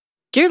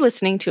You're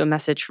listening to a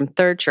message from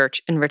Third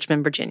Church in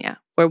Richmond, Virginia,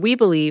 where we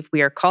believe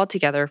we are called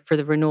together for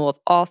the renewal of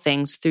all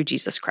things through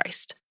Jesus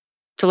Christ.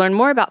 To learn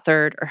more about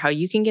Third or how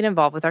you can get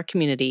involved with our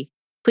community,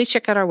 please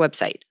check out our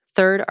website,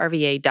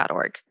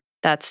 thirdrva.org.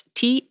 That's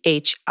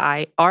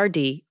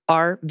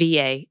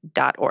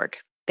THIRDRVA.org.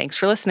 Thanks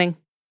for listening.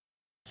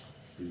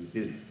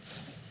 Good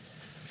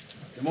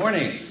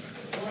morning.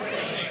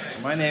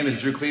 My name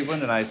is Drew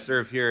Cleveland, and I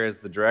serve here as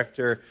the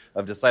Director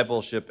of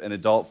Discipleship and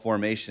Adult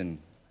Formation.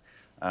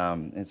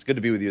 It's good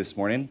to be with you this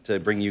morning to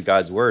bring you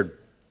God's Word.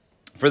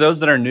 For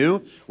those that are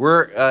new,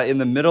 we're in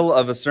the middle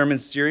of a sermon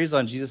series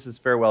on Jesus'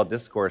 farewell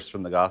discourse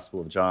from the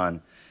Gospel of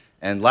John.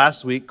 And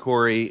last week,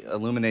 Corey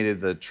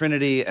illuminated the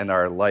Trinity and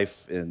our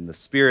life in the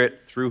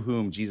Spirit, through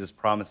whom Jesus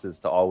promises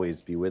to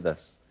always be with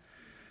us.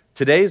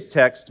 Today's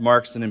text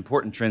marks an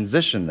important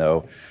transition,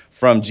 though,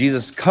 from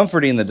Jesus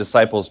comforting the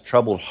disciples'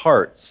 troubled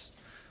hearts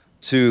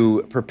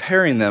to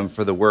preparing them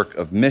for the work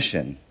of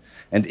mission.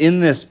 And in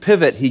this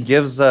pivot, he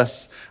gives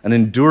us an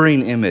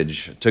enduring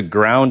image to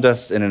ground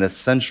us in an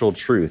essential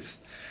truth,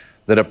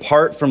 that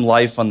apart from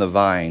life on the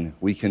vine,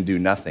 we can do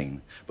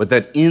nothing, but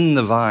that in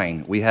the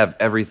vine, we have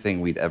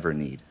everything we'd ever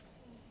need.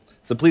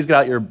 So please get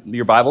out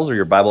your Bibles or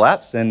your Bible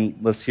apps, and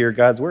let's hear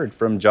God's Word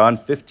from John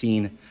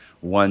 15,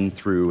 1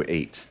 through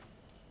 8.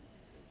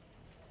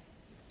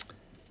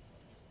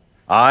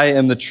 I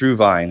am the true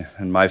vine,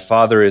 and my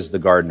Father is the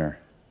gardener.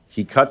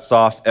 He cuts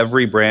off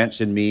every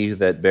branch in me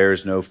that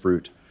bears no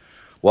fruit,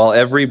 while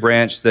every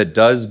branch that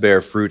does bear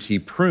fruit, he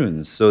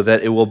prunes so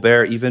that it will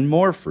bear even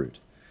more fruit.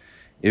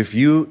 If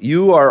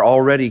you are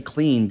already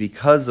clean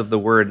because of the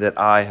word that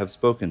I have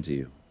spoken to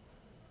you.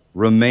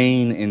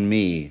 Remain in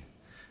me,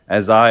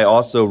 as I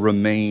also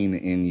remain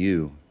in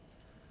you.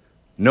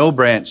 No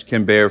branch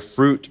can bear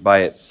fruit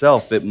by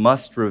itself. It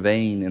must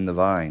remain in the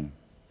vine.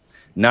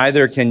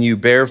 Neither can you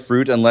bear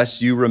fruit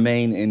unless you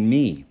remain in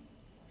me.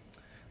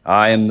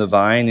 I am the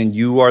vine, and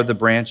you are the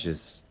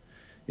branches.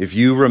 If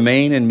you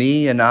remain in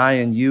me and I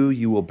in you,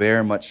 you will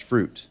bear much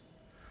fruit.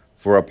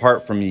 For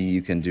apart from me,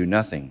 you can do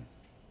nothing.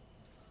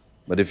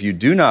 But if you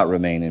do not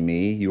remain in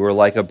me, you are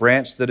like a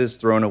branch that is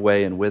thrown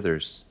away and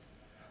withers.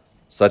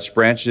 Such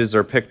branches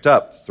are picked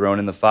up, thrown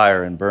in the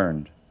fire, and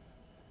burned.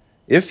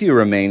 If you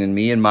remain in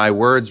me and my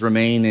words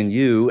remain in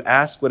you,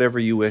 ask whatever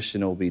you wish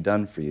and it will be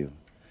done for you.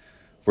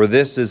 For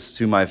this is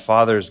to my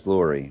Father's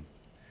glory,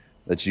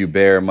 that you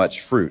bear much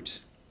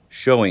fruit,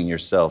 showing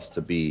yourselves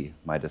to be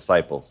my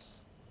disciples.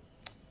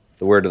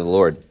 The word of the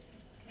Lord.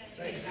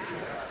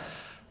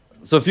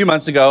 So a few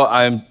months ago,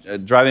 I'm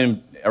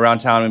driving around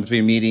town in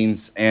between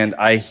meetings, and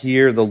I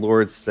hear the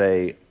Lord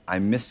say, I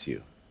miss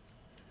you.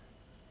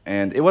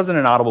 And it wasn't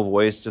an audible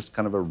voice, just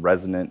kind of a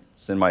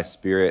resonance in my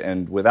spirit.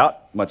 And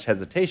without much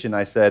hesitation,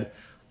 I said,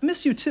 I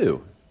miss you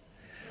too.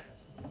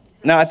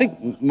 Now, I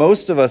think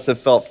most of us have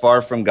felt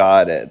far from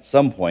God at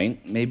some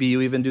point. Maybe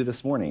you even do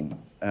this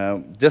morning,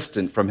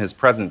 distant from his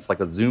presence, like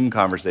a Zoom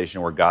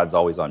conversation where God's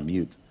always on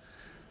mute.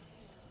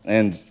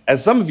 And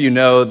as some of you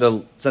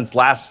know, since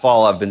last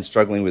fall, I've been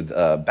struggling with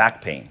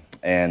back pain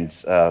and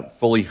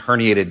fully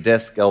herniated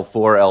disc, L4,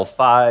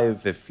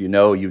 L5. If you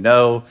know, you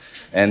know.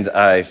 And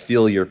I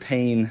feel your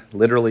pain,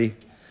 literally.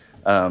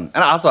 And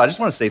also, I just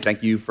want to say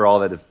thank you for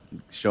all that have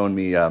shown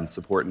me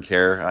support and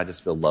care. I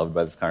just feel loved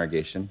by this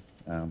congregation.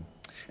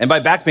 And by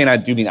back pain, I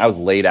do mean I was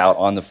laid out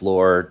on the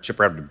floor.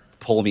 Chipper had to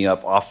pull me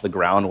up off the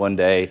ground one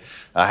day.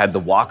 I had the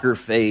walker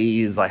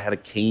phase. I had a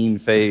cane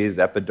phase,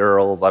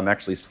 epidurals. I'm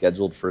actually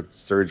scheduled for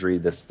surgery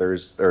this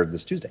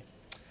Tuesday.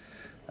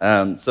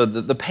 So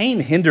the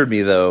pain hindered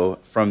me, though,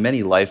 from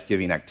many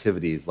life-giving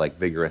activities like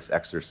vigorous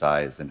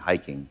exercise and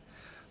hiking,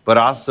 but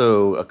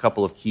also a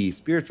couple of key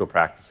spiritual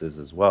practices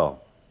as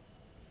well,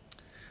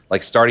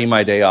 like starting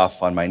my day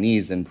off on my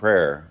knees in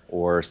prayer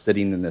or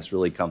sitting in this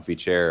really comfy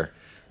chair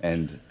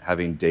and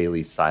having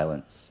daily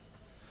silence,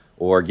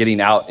 or getting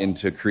out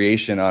into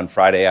creation on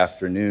Friday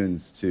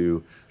afternoons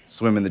to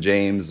swim in the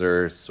James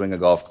or swing a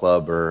golf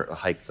club or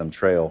hike some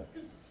trail.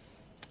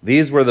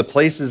 These were the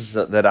places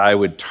that I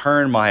would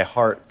turn my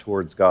heart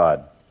towards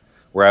God,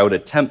 where I would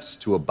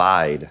attempt to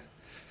abide.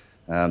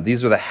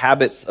 These were the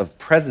habits of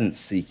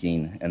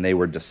presence-seeking, and they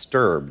were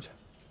disturbed.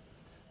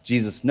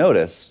 Jesus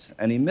noticed,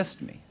 and he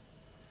missed me.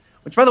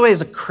 Which, by the way,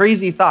 is a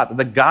crazy thought, that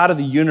the God of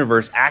the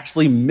universe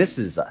actually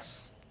misses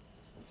us.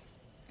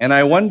 And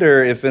I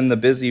wonder if in the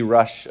busy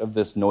rush of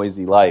this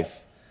noisy life,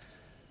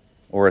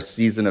 or a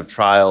season of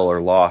trial or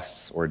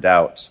loss or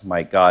doubt,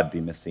 might God be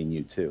missing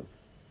you too?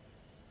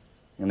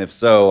 And if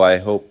so, I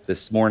hope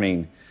this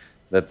morning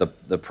that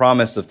the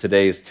promise of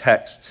today's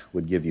text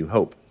would give you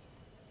hope.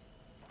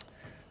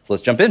 So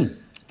let's jump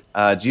in.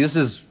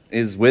 Jesus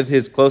is with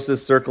his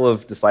closest circle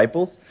of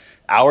disciples,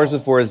 hours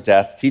before his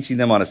death, teaching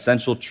them on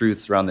essential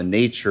truths around the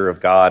nature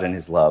of God and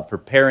his love,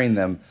 preparing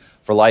them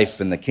for life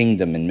in the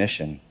kingdom and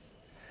mission.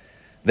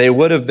 They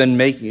would have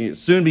been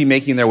soon be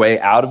making their way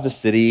out of the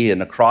city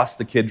and across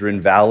the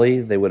Kidron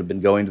Valley. They would have been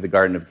going to the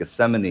Garden of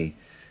Gethsemane.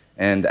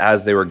 And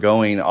as they were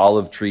going,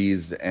 olive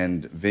trees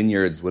and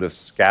vineyards would have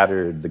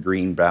scattered the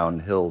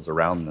green-brown hills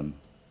around them.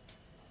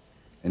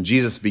 And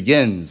Jesus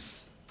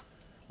begins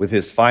with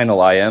his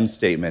final I am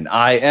statement.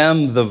 I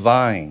am the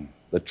vine,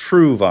 the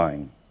true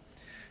vine.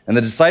 And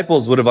the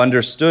disciples would have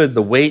understood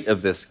the weight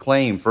of this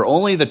claim, for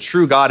only the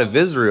true God of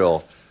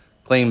Israel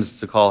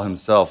claims to call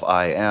himself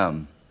I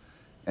am.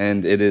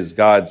 And it is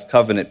God's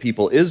covenant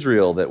people,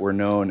 Israel, that were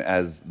known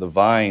as the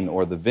vine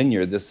or the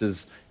vineyard. This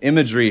is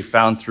imagery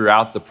found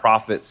throughout the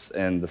prophets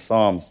and the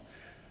Psalms.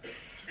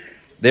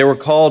 They were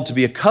called to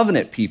be a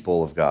covenant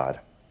people of God,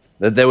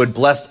 that they would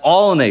bless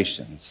all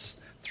nations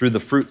through the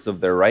fruits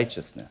of their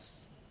righteousness.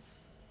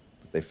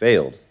 But they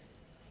failed.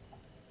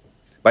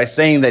 By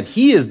saying that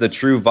he is the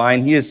true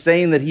vine, he is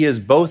saying that he is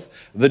both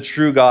the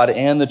true God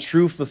and the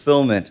true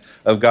fulfillment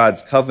of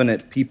God's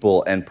covenant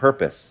people and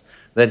purpose,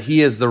 that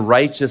he is the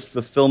righteous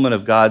fulfillment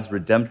of God's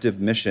redemptive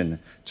mission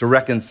to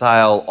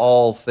reconcile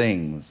all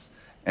things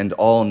and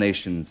all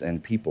nations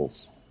and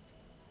peoples.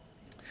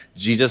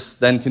 Jesus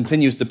then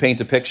continues to paint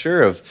a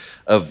picture of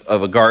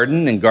a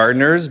garden and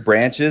gardeners,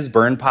 branches,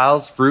 burn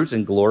piles, fruit,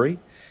 and glory.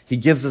 He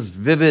gives us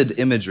vivid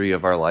imagery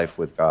of our life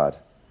with God.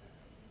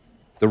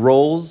 The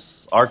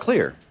roles are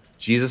clear.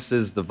 Jesus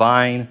is the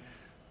vine,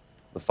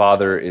 the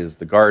Father is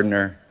the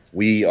gardener,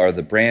 we are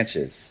the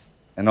branches.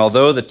 And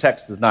although the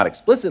text does not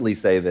explicitly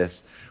say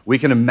this, we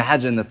can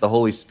imagine that the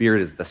Holy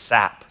Spirit is the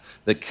sap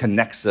that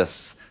connects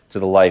us to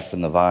the life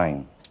in the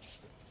vine.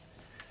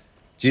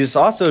 Jesus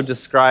also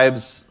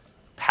describes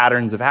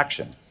patterns of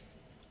action.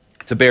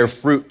 To bear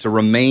fruit, to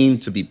remain,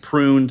 to be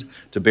pruned,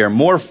 to bear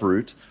more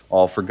fruit,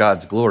 all for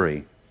God's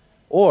glory.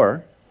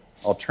 Or,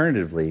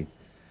 alternatively,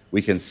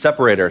 we can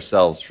separate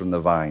ourselves from the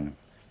vine,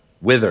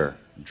 wither,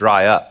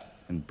 dry up,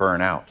 and burn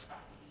out.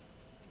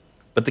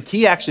 But the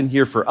key action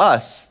here for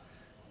us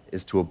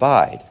is to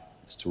abide,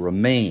 is to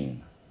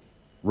remain.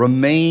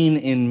 Remain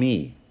in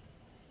me,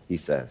 he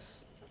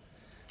says.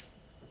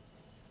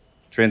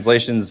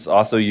 Translations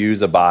also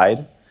use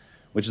abide,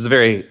 which is a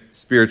very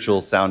spiritual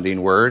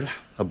sounding word,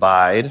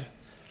 abide.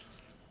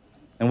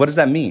 And what does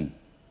that mean?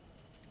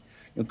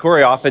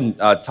 Corey often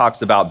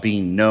talks about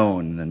being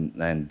known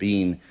and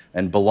being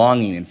and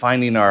belonging and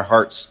finding our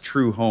heart's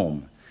true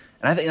home.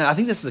 And I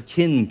think this is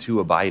akin to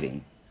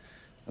abiding.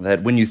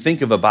 That when you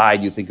think of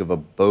abide, you think of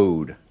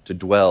abode, to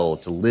dwell,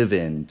 to live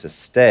in, to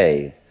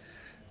stay.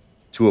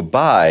 To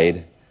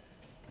abide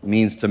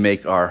means to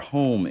make our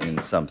home in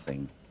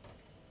something.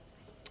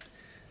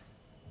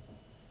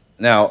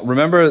 Now,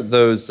 remember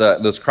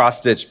those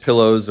cross-stitch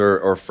pillows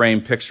or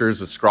frame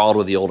pictures scrawled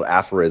with the old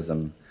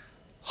aphorism,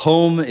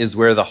 home is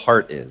where the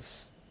heart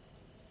is.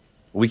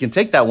 We can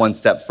take that one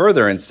step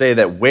further and say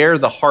that where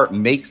the heart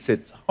makes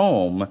its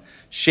home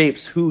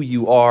shapes who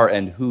you are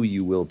and who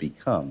you will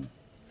become.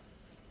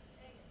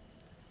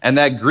 And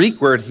that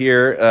Greek word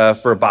here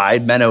for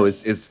abide, meno,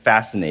 is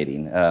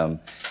fascinating.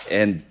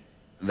 And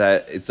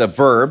that it's a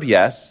verb,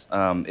 yes.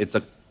 It's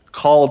a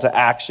call to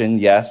action,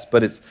 yes,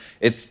 but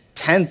its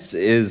tense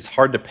is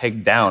hard to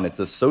peg down. Its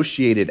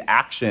associated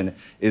action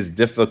is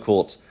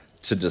difficult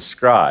to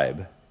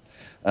describe.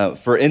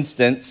 For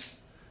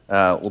instance,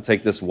 we'll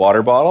take this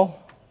water bottle.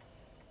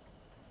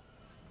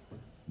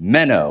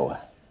 Meno,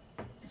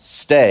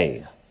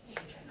 stay.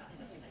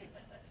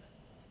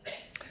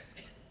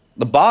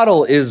 The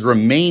bottle is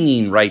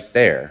remaining right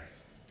there,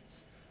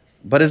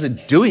 but is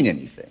it doing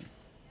anything?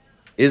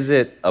 Is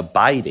it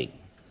abiding?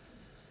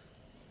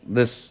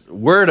 This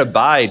word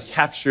abide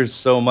captures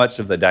so much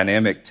of the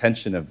dynamic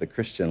tension of the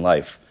Christian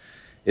life.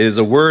 It is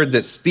a word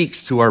that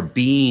speaks to our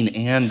being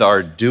and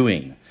our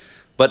doing.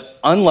 But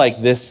unlike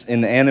this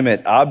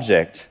inanimate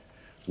object,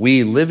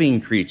 we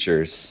living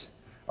creatures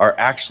are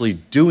actually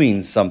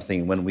doing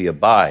something when we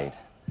abide.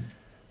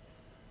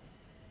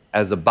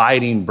 As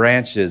abiding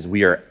branches,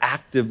 we are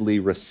actively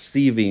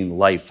receiving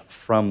life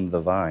from the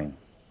vine.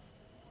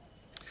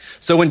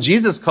 So when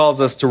Jesus calls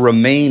us to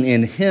remain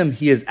in him,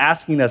 he is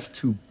asking us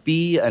to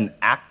be an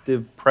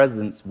active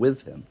presence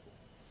with him.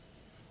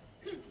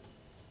 You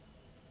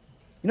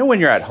know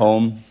when you're at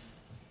home,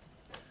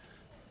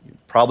 you're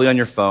probably on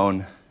your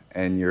phone,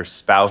 and your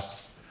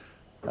spouse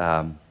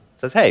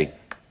says, hey,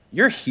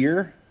 you're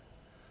here,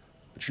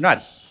 but you're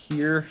not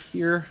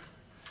here.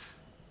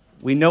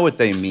 We know what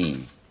they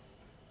mean.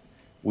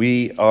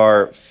 We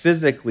are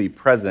physically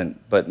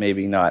present, but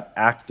maybe not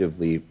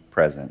actively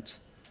present.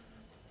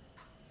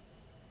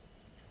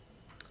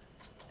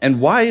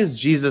 And why is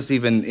Jesus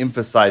even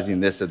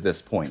emphasizing this at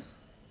this point?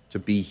 To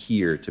be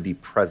here, to be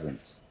present.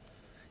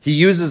 He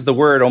uses the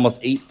word almost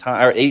 8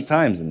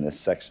 times in this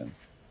section.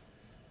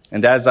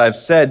 And as I've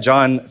said,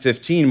 John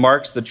 15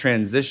 marks the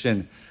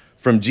transition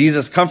from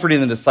Jesus comforting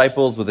the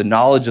disciples with the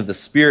knowledge of the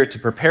Spirit to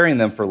preparing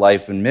them for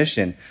life and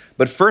mission.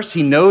 But first,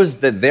 he knows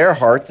that their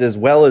hearts, as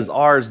well as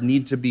ours,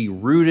 need to be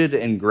rooted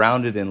and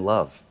grounded in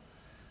love,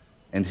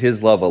 and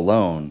his love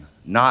alone,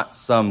 not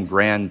some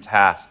grand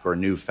task or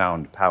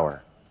newfound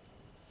power.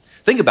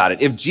 Think about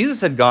it. If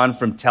Jesus had gone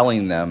from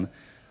telling them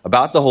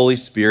about the Holy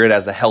Spirit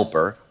as a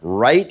helper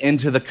right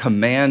into the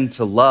command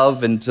to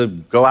love and to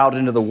go out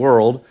into the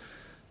world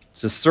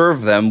to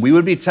serve them, we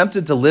would be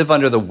tempted to live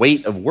under the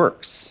weight of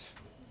works.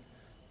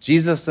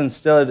 Jesus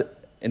instead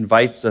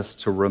invites us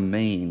to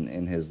remain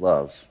in his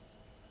love.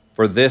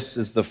 For this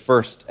is the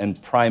first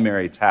and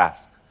primary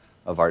task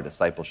of our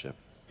discipleship.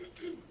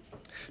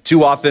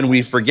 Too often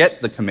we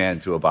forget the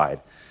command to abide.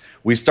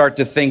 We start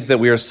to think that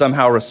we are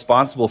somehow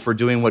responsible for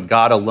doing what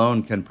God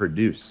alone can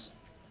produce.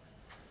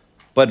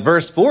 But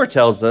verse 4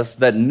 tells us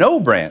that no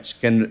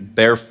branch can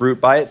bear fruit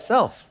by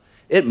itself.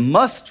 It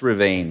must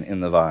remain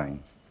in the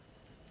vine.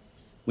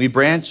 We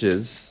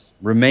branches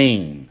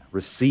remain,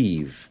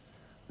 receive.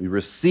 We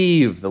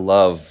receive the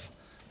love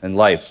and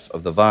life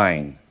of the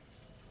vine.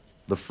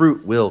 The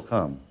fruit will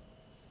come.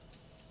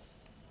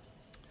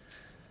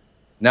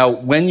 Now,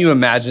 when you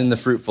imagine the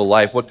fruitful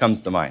life, what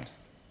comes to mind?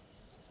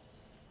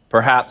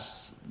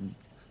 Perhaps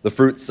the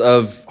fruits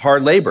of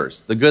hard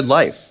labors, the good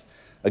life,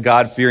 a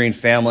God-fearing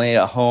family,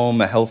 a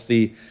home, a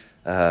healthy,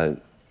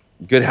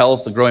 good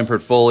health, a growing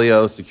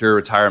portfolio, secure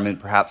retirement,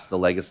 perhaps the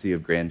legacy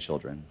of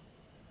grandchildren.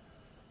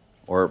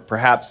 Or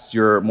perhaps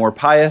you're more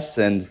pious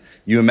and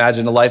you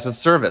imagine a life of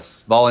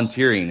service,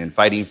 volunteering and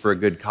fighting for a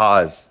good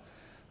cause,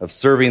 of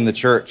serving the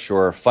church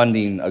or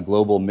funding a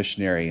global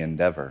missionary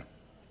endeavor.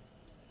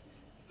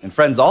 And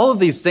friends, all of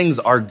these things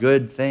are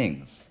good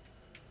things.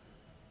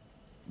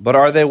 But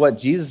are they what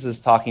Jesus is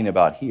talking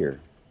about here?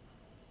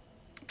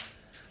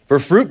 For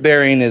fruit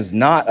bearing is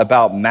not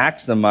about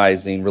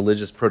maximizing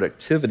religious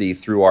productivity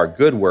through our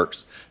good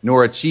works,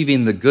 nor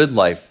achieving the good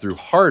life through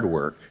hard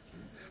work.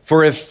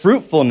 For if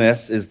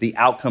fruitfulness is the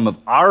outcome of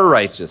our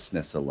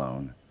righteousness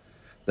alone,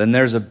 then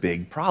there's a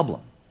big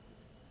problem.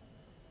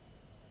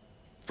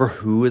 For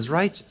who is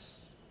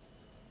righteous?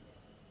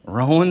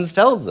 Romans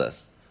tells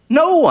us,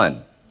 no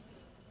one.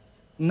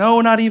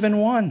 No, not even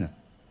one.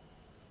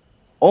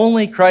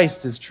 Only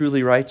Christ is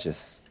truly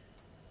righteous.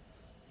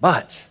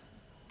 But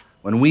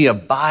when we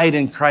abide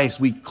in Christ,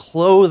 we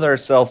clothe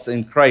ourselves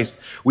in Christ.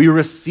 We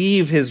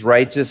receive his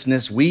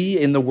righteousness. We,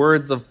 in the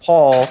words of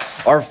Paul,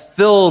 are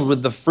filled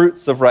with the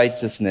fruits of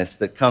righteousness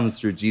that comes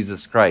through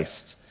Jesus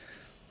Christ,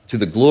 to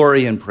the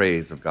glory and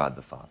praise of God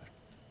the Father.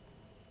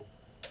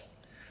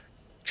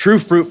 True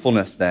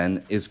fruitfulness,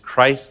 then, is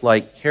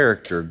Christ-like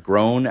character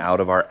grown out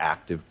of our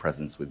active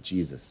presence with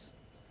Jesus.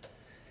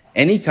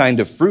 Any kind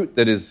of fruit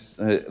that is,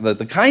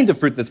 the kind of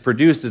fruit that's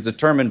produced is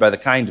determined by the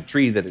kind of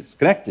tree that it's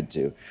connected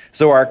to.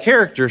 So our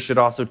character should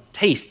also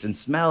taste and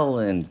smell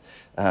and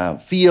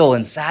feel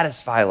and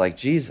satisfy like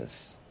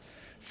Jesus.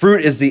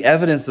 Fruit is the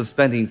evidence of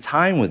spending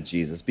time with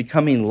Jesus,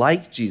 becoming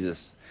like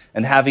Jesus,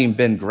 and having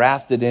been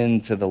grafted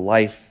into the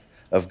life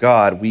of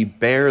God, we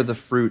bear the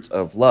fruit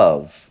of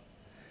love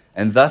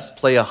and thus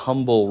play a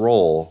humble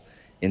role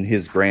in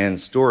his grand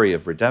story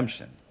of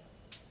redemption,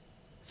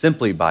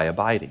 simply by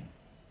abiding.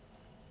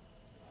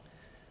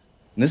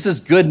 And this is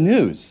good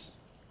news.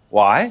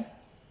 Why?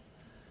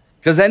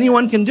 Because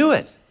anyone can do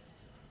it.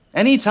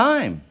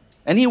 Anytime,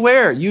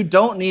 anywhere. You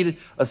don't need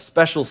a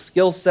special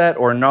skill set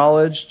or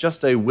knowledge,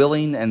 just a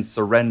willing and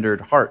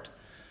surrendered heart.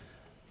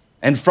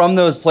 And from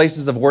those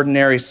places of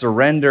ordinary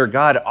surrender,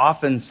 God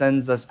often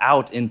sends us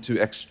out into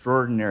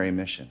extraordinary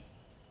mission.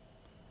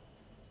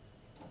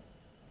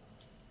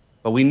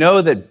 But we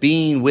know that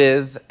being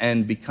with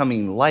and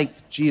becoming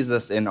like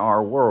Jesus in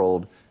our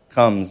world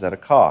comes at a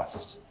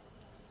cost.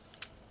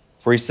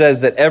 For he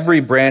says that every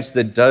branch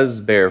that does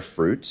bear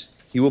fruit,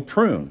 he will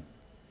prune.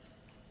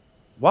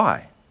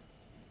 Why?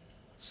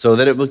 So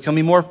that it will become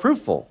more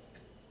fruitful.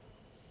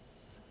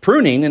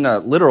 Pruning, in a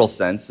literal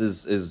sense,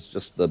 is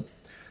just the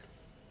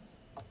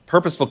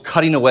purposeful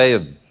cutting away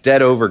of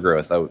dead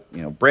overgrowth,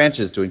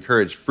 branches to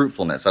encourage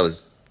fruitfulness. I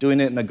was doing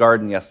it in a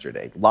garden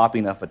yesterday,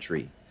 lopping off a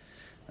tree.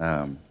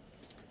 But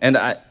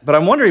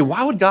I'm wondering,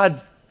 why would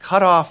God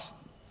cut off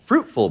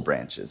fruitful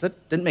branches?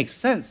 That didn't make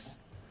sense.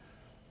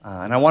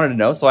 And I wanted to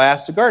know, so I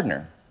asked a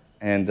gardener.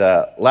 And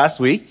last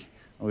week,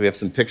 we have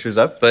some pictures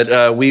up,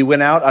 but we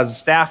went out as a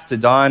staff to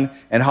Don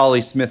and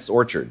Holly Smith's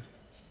orchard.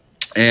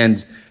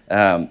 And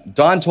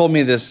Don told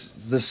me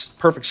this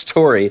perfect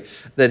story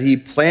that he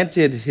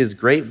planted his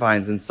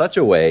grapevines in such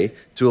a way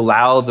to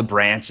allow the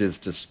branches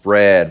to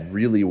spread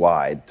really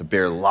wide, to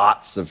bear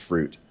lots of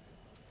fruit.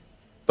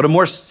 But a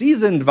more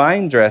seasoned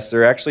vine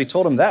dresser actually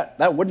told him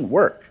that wouldn't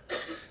work.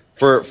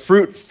 For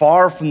fruit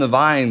far from the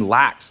vine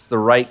lacks the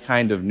right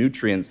kind of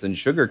nutrients and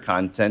sugar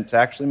content to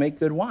actually make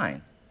good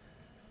wine.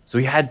 So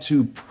he had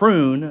to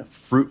prune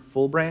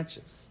fruitful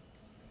branches.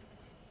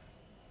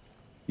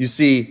 You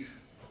see,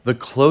 the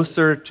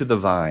closer to the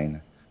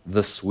vine,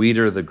 the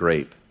sweeter the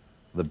grape,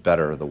 the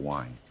better the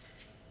wine.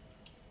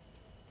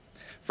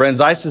 Friends,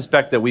 I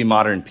suspect that we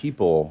modern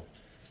people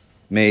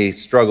may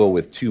struggle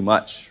with too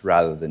much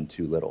rather than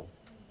too little.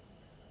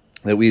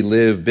 That we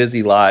live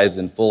busy lives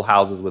in full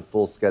houses with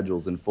full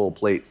schedules and full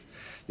plates,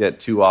 yet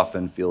too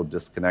often feel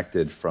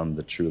disconnected from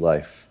the true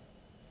life.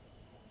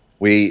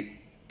 We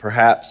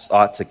perhaps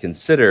ought to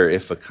consider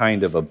if a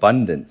kind of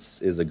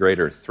abundance is a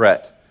greater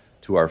threat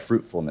to our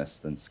fruitfulness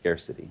than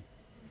scarcity.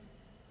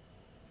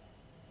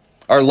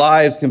 Our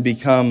lives can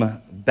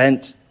become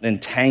bent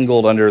and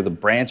tangled under the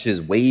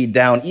branches, weighed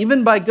down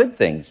even by good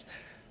things.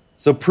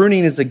 So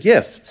pruning is a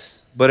gift,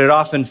 but it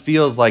often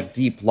feels like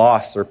deep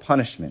loss or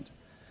punishment.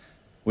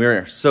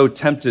 We're so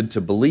tempted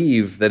to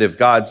believe that if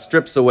God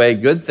strips away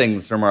good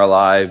things from our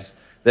lives,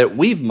 that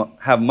we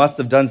must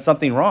have done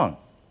something wrong,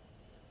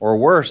 or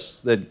worse,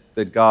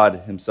 that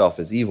God himself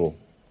is evil.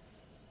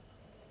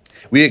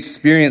 We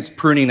experience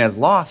pruning as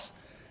loss,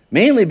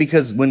 mainly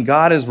because when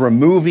God is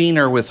removing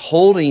or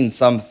withholding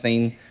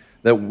something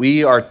that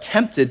we are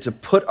tempted to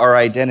put our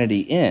identity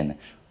in,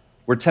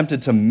 we're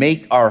tempted to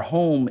make our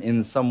home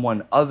in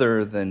someone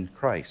other than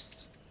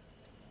Christ.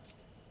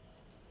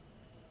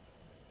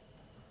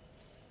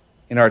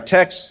 In our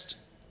text,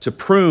 to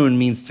prune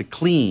means to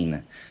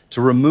clean, to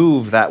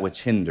remove that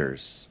which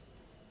hinders.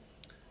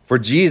 For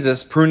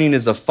Jesus, pruning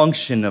is a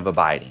function of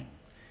abiding,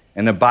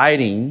 and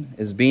abiding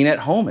is being at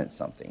home at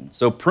something.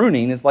 So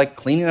pruning is like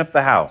cleaning up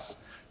the house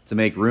to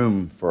make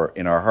room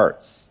in our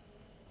hearts.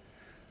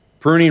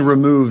 Pruning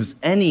removes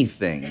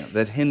anything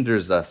that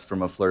hinders us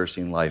from a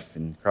flourishing life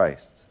in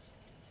Christ.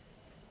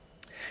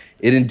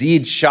 It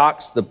indeed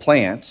shocks the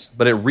plant,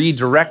 but it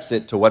redirects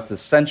it to what's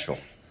essential.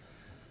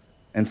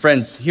 And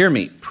friends, hear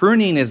me,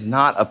 pruning is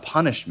not a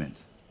punishment.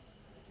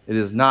 It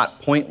is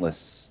not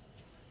pointless,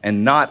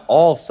 and not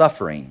all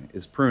suffering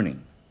is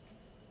pruning.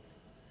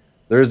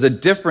 There is a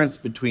difference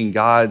between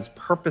God's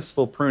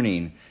purposeful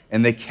pruning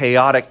and the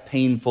chaotic,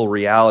 painful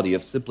reality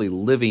of simply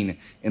living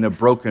in a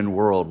broken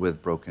world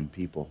with broken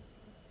people.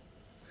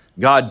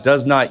 God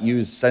does not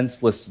use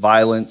senseless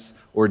violence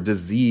or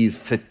disease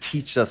to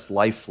teach us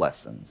life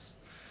lessons.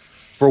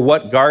 For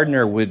what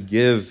gardener would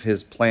give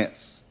his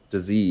plants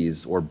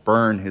disease or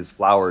burn his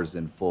flowers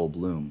in full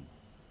bloom?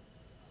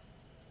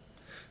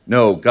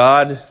 No,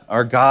 God,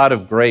 our God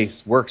of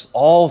grace, works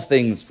all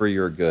things for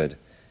your good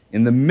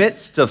in the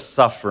midst of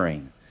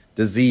suffering,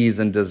 disease,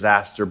 and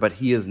disaster, but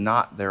he is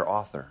not their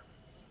author.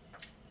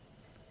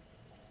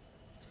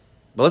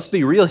 But let's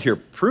be real here.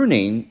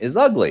 Pruning is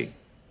ugly.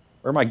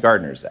 Where are my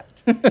gardeners at?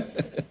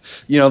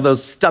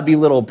 Those stubby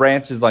little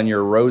branches on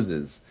your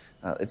roses.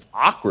 It's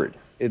awkward.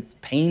 It's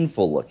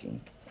painful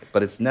looking,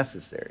 but it's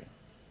necessary.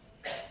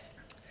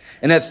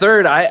 And at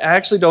Third, I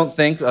actually don't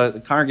think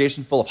a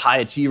congregation full of high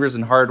achievers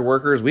and hard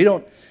workers, we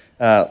don't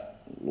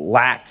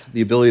lack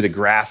the ability to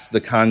grasp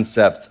the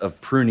concept of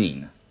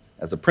pruning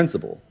as a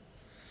principle.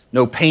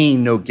 No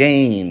pain, no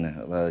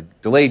gain.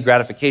 Delayed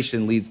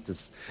gratification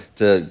leads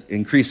to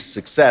increased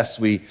success.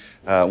 We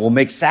will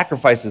make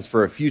sacrifices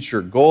for a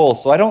future goal.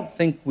 So I don't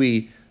think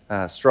we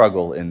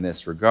struggle in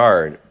this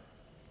regard.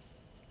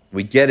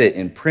 We get it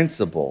in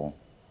principle.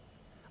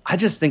 I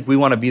just think we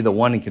want to be the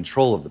one in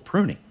control of the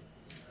pruning.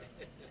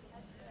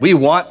 We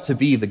want to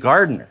be the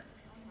gardener.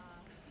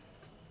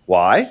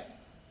 Why?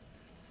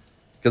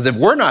 Because if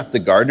we're not the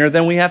gardener,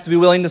 then we have to be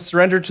willing to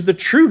surrender to the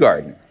true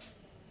gardener.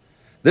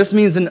 This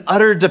means an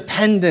utter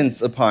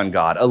dependence upon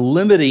God, a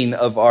limiting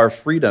of our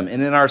freedom.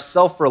 And in our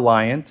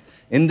self-reliant,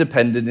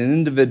 independent, and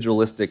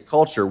individualistic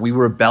culture, we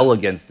rebel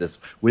against this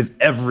with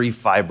every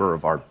fiber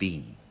of our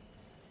being.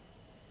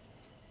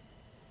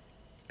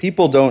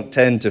 People don't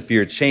tend to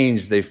fear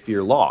change, they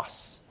fear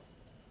loss.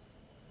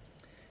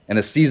 In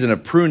a season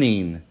of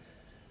pruning,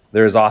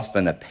 there is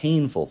often a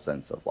painful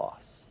sense of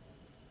loss.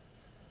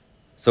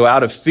 So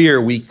out of fear,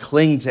 we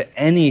cling to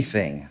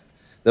anything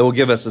that will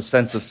give us a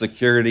sense of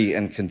security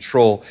and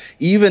control,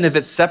 even if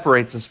it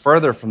separates us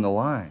further from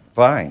the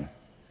vine.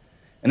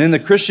 And in the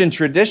Christian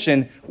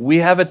tradition, we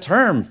have a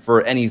term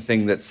for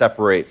anything that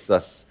separates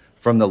us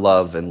from the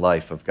love and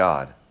life of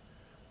God.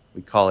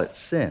 We call it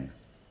sin.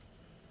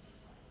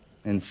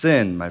 And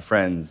sin, my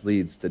friends,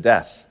 leads to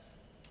death.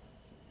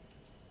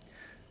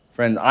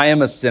 Friends, I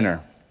am a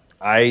sinner.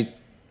 I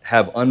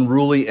have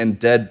unruly and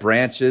dead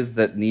branches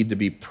that need to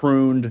be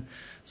pruned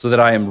so that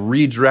I am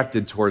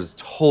redirected towards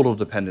total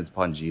dependence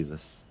upon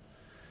Jesus,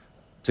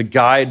 to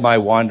guide my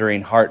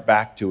wandering heart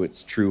back to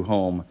its true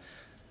home,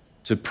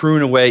 to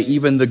prune away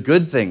even the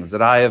good things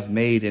that I have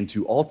made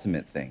into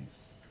ultimate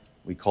things.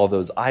 We call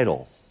those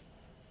idols.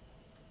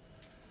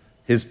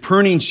 His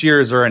pruning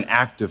shears are an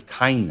act of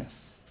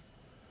kindness,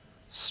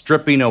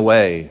 stripping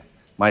away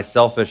my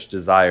selfish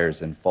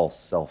desires and false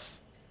self.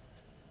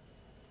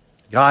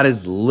 God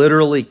is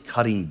literally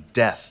cutting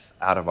death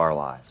out of our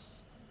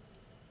lives.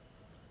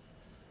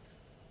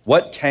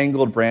 What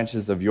tangled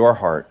branches of your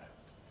heart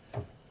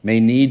may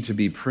need to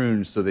be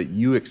pruned so that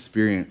you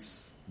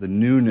experience the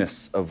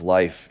newness of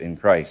life in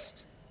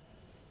Christ?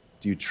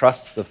 Do you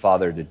trust the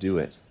Father to do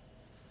it?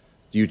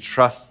 Do you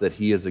trust that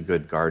he is a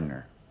good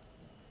gardener?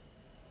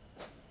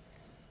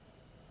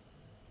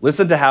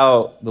 Listen to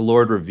how the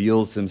Lord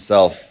reveals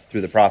himself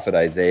through the prophet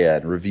Isaiah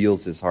and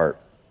reveals his heart.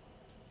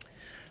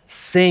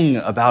 Sing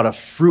about a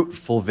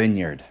fruitful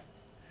vineyard.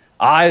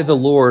 I, the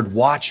Lord,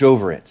 watch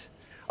over it.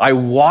 I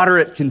water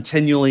it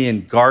continually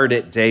and guard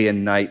it day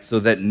and night so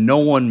that no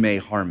one may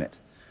harm it.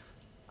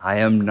 I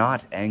am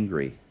not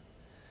angry.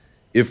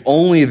 If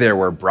only there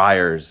were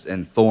briars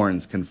and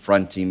thorns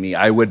confronting me,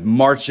 I would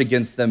march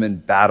against them in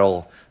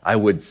battle. I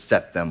would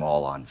set them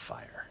all on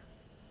fire.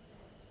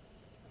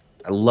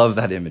 I love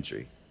that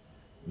imagery.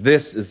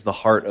 This is the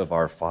heart of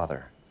our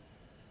Father.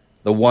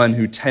 the one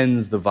who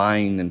tends the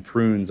vine and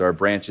prunes our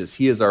branches.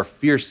 He is our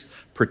fierce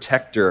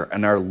protector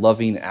and our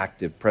loving,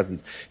 active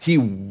presence. He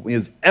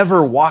is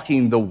ever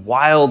walking the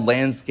wild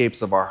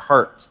landscapes of our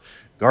heart,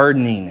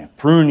 gardening,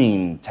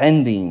 pruning,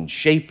 tending,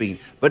 shaping,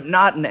 but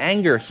not in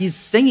anger. He's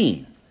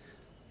singing.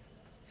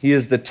 He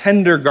is the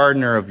tender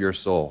gardener of your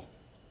soul,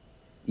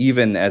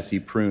 even as he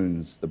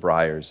prunes the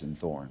briars and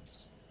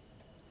thorns.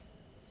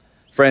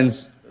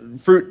 Friends,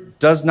 fruit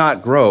does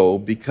not grow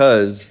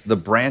because the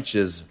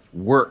branches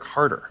work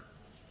harder.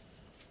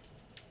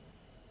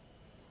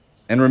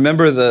 And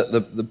remember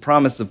the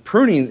promise of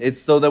pruning,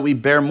 it's so that we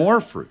bear more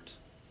fruit.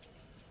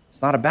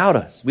 It's not about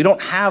us. We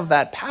don't have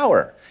that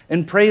power.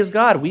 And praise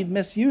God, we'd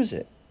misuse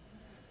it.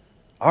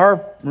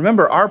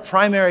 Remember, our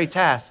primary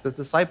task as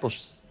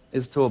disciples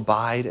is to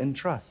abide and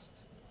trust.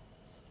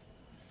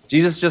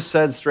 Jesus just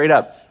said straight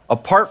up,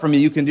 apart from me,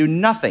 you can do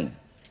nothing.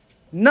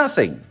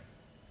 Nothing.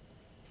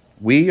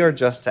 We are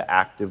just to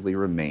actively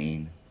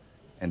remain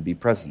and be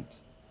present.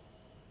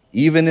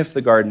 Even if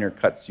the gardener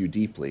cuts you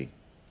deeply,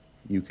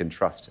 you can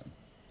trust him.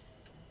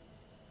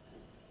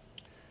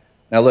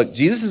 Now look,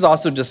 Jesus is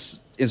also just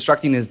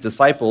instructing his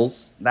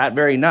disciples that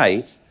very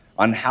night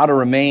on how to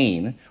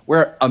remain,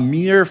 where a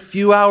mere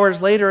few hours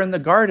later in the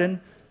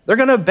garden, they're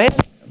going to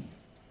abandon him.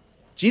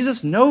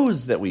 Jesus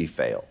knows that we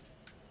fail.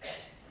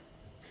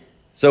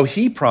 So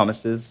he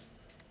promises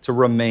to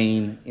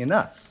remain in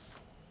us.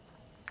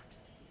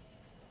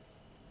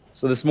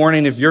 So this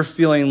morning, if you're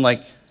feeling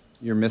like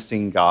you're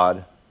missing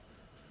God,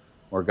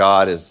 or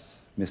God is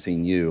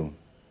missing you,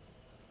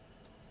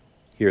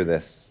 hear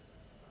this.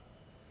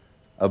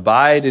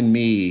 Abide in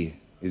me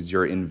is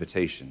your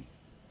invitation,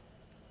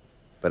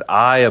 but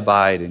I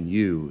abide in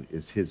you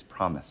is his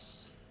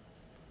promise.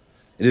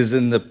 It is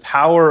in the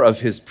power of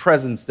his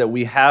presence that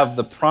we have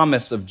the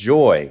promise of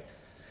joy.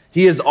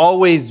 He is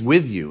always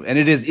with you, and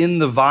it is in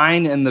the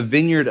vine and the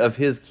vineyard of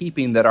his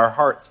keeping that our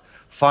hearts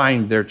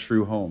find their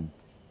true home.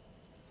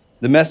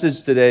 The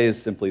message today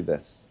is simply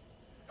this.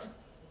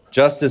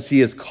 Just as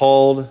he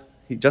called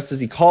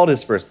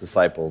his first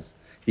disciples,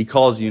 he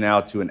calls you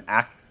now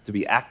to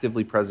be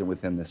actively present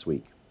with him this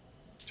week,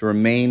 to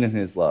remain in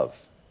his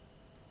love.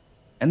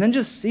 And then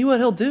just see what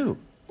he'll do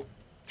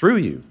through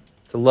you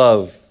to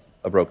love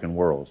a broken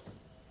world.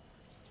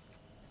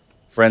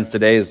 Friends,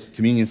 today is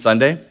Communion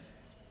Sunday,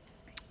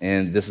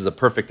 and this is a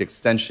perfect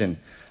extension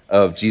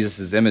of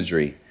Jesus'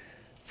 imagery.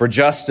 For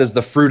just as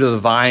the fruit of the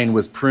vine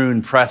was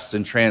pruned, pressed,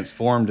 and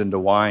transformed into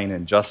wine,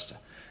 and just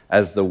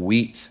as the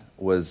wheat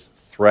was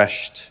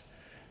threshed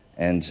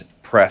and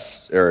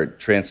pressed or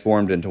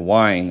transformed into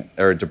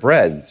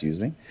bread,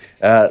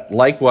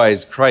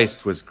 likewise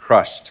Christ was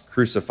crushed,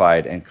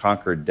 crucified, and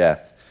conquered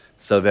death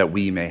so that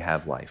we may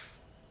have life.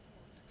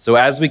 So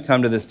as we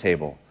come to this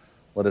table,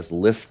 let us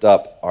lift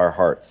up our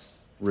hearts,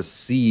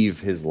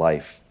 receive his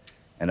life,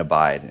 and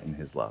abide in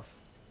his love.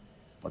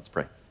 Let's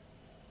pray.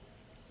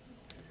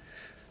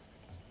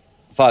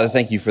 Father,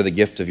 thank you for the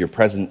gift of your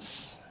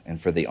presence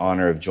and for the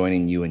honor of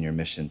joining you in your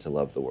mission to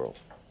love the world.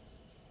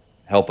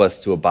 Help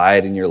us to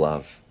abide in your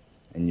love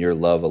and your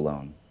love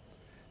alone,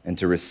 and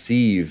to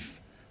receive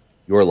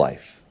your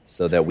life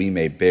so that we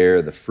may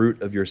bear the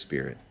fruit of your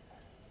Spirit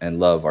and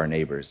love our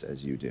neighbors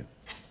as you do.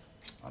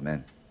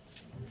 Amen.